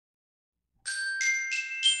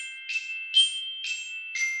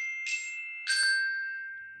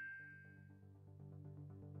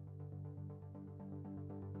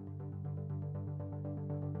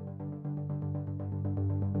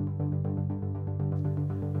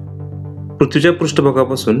पृथ्वीच्या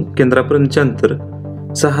पृष्ठभागापासून केंद्रापर्यंतचे अंतर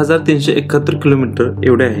 6371 किलोमीटर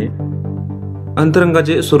एवढे आहे।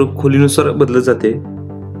 अंतरंगाचे स्वरूप खोलीनुसार बदलत जाते।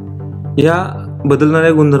 या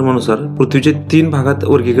बदलणाऱ्या गुणधर्मानुसार पृथ्वीचे 3 भागात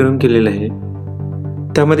वर्गीकरण केलेले आहे।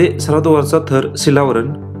 त्यामध्ये सर्वात वरचा थर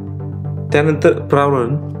शिलावरण, त्यानंतर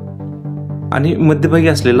प्रावरण आणि मध्यभागी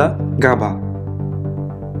असलेला गाभा।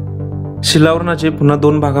 शिलावरणाचे पुन्हा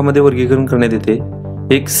 2 भागामध्ये वर्गीकरण करण्यात येते,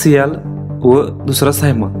 एक सियाल व दुसरा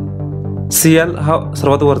सायमा। सियाल हा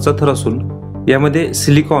सर्वात वरचा थर असून यामध्ये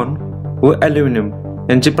सिलिकॉन व ॲल्युमिनियम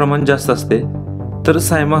यांचे प्रमाण जास्त असते, तर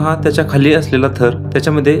सायमा हा त्याच्या खाली असलेला थर,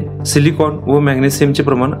 त्याच्यामध्ये सिलिकॉन व मॅग्नेशियमचे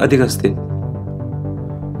प्रमाण अधिक असते।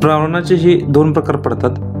 प्रावरणाचे ही 2 प्रकार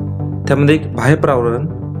पडतात, त्यामध्ये एक बाह्य प्रावरण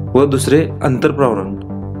व दुसरे अंतर्प्रावरण।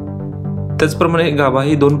 त्याचप्रमाणे गाभा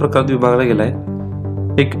ही 2 प्रकारात विभागला गेला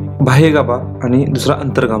आहे, एक बाह्य गाभा आणि दुसरा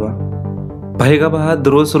अंतर्गाभा। बाह्य गाभा हा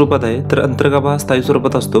द्रव स्वरूपात आहे, तर अंतर्गाभा हा स्थायी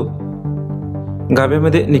स्वरूपात असतो।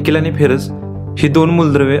 गाभ्यामध्ये निकेल आणि फेरस ही 2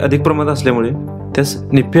 मूलद्रव्ये अधिक प्रमाणात असल्यामुळे त्यास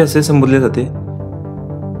निप्पे असे संबोधले जाते।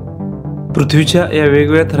 पृथ्वीच्या या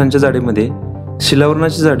वेगवेगळ्या थरांच्या जाडीमध्ये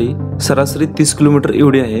शिलावरणाची जाडी सरासरी 30 किलोमीटर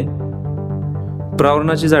एवढी आहे,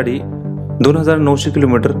 प्रावरणाची जाडी 2900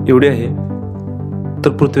 किलोमीटर एवढी आहे, तर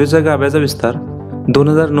पृथ्वीच्या गाभ्याचा विस्तार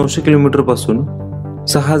 2900 किलोमीटर पासून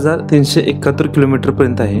 6371 किलोमीटर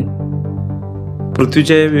पर्यंत आहे।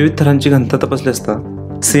 पृथ्वीच्या या विविध थरांची घनता तपासली असता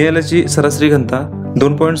सियालाची सरासरी घनता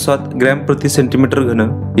 2.7 ग्रॅम प्रति सेंटीमीटर घन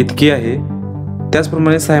इतकी आहे।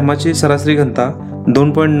 त्याचप्रमाणे सायमाची सरासरी घनता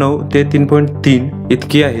 2.9 ते 3.3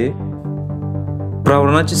 इतकी आहे।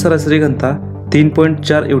 प्रावरणाची सरासरी घनता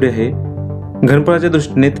 3.4 एवढी आहे। घनफळाच्या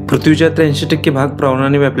दृष्टीने पृथ्वीच्या 83% भाग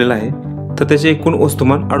प्रावरणाने व्यापलेला आहे, तर त्याचे एकूण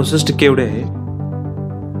वस्तुमान 68% एवढे आहे।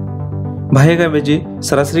 बाह्य गाभ्याची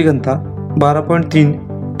सरासरी घनता 12.3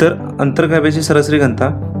 तर अंतर्गाभ्याची सरासरी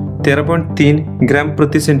घनता 13.3 ग्रॅम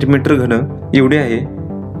प्रति सेंटीमीटर घन एवढे आहे।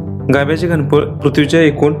 गाभ्याचे घनफळ पृथ्वीच्या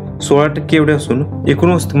एकूण 16% एवढे असून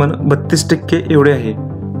एकूण वस्तुमान 32% एवढे आहे।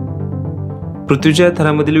 पृथ्वीच्या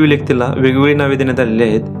थरामधील विलगतेला वेगवेगळी नावे देण्यात आलेली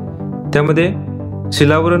आहेत। त्यामध्ये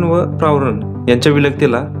शिलावरण व प्रावरण यांच्या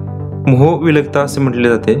विलगतेला मोह विलगता असे म्हटले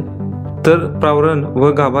जाते, तर प्रावरण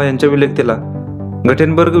व गाभा यांच्या विलगतेला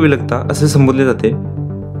गटेनबर्ग विलगता असे संबोधले जाते।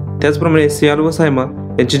 त्याचप्रमाणे सियाल व सायमा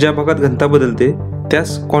यांची ज्या भागात घनता बदलते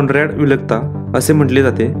त्यास कॉन्ड्रॅड विलगता असे म्हटले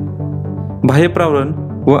जाते। बाह्य प्रावरण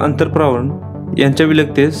व अंतर्प्रावरण यांच्या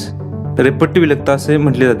विलगतेस रेपट्टी विलगता असे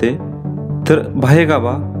म्हटले जाते, तर बाह्य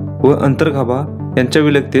गाभा व अंतर्गाभा यांच्या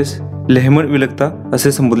विलगतेस लेहमन विलगता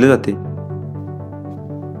असे संबोधले जाते।